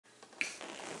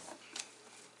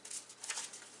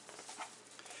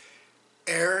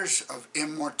heirs of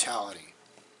immortality,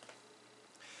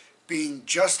 being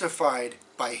justified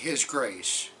by his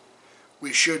grace,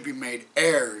 we should be made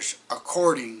heirs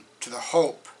according to the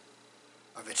hope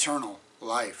of eternal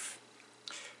life.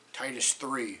 Titus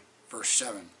 3, verse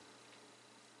 7.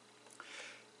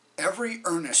 Every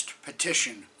earnest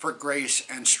petition for grace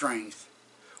and strength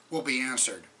will be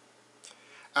answered.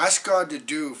 Ask God to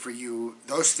do for you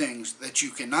those things that you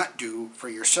cannot do for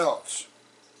yourselves.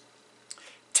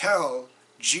 Tell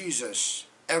Jesus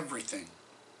everything.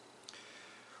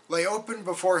 Lay open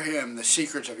before him the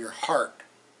secrets of your heart,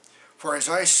 for his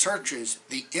eye searches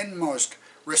the inmost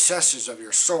recesses of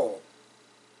your soul,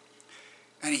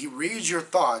 and he reads your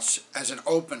thoughts as an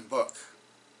open book.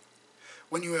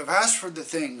 When you have asked for the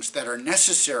things that are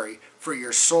necessary for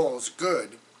your soul's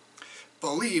good,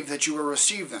 believe that you will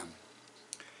receive them,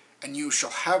 and you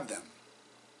shall have them.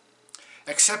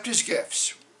 Accept his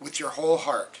gifts with your whole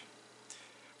heart,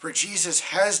 for Jesus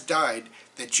has died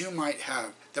that you might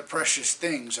have the precious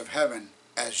things of heaven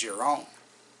as your own.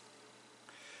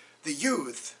 The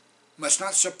youth must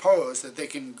not suppose that they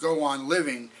can go on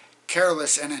living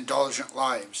careless and indulgent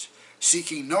lives,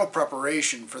 seeking no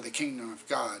preparation for the kingdom of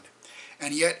God,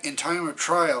 and yet in time of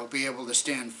trial be able to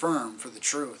stand firm for the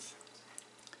truth.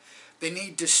 They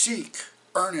need to seek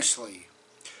earnestly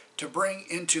to bring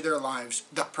into their lives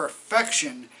the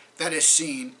perfection that is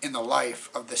seen in the life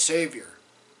of the Savior,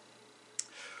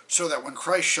 so that when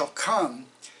Christ shall come,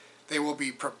 they will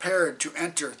be prepared to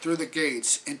enter through the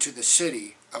gates into the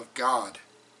city of God.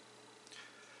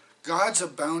 God's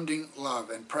abounding love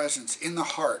and presence in the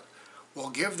heart will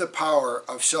give the power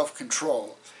of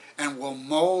self-control and will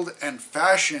mold and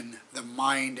fashion the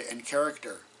mind and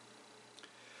character.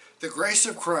 The grace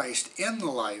of Christ in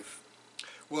the life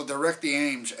will direct the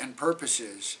aims and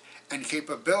purposes and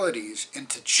capabilities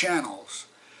into channels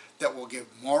that will give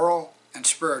moral and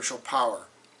spiritual power.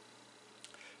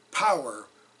 Power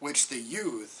which the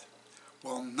youth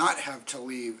will not have to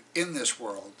leave in this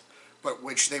world, but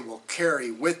which they will carry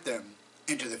with them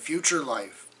into the future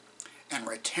life and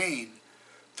retain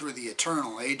through the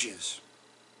eternal ages.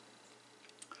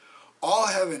 All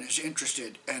heaven is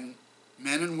interested in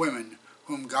men and women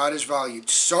whom God has valued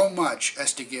so much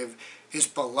as to give his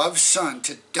beloved Son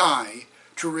to die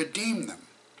to redeem them.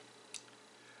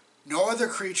 No other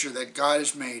creature that God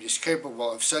has made is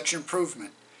capable of such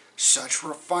improvement, such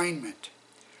refinement,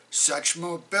 such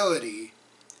mobility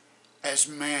as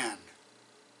man.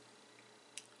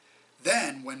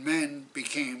 Then, when men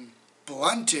became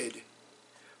blunted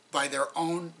by their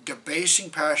own debasing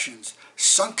passions,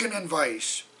 sunken in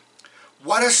vice,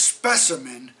 what a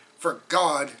specimen for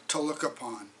God to look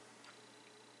upon.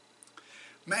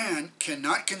 Man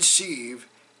cannot conceive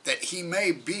that he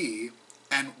may be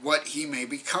and what he may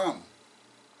become.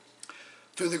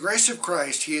 Through the grace of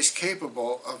Christ, he is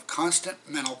capable of constant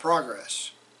mental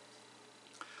progress.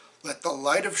 Let the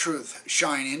light of truth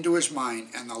shine into his mind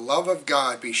and the love of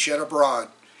God be shed abroad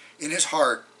in his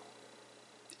heart,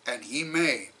 and he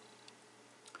may,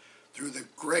 through the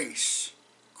grace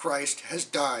Christ has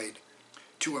died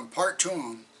to impart to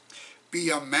him, be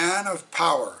a man of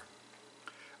power,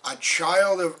 a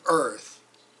child of earth,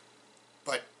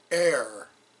 but heir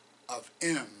of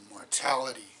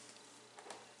immortality.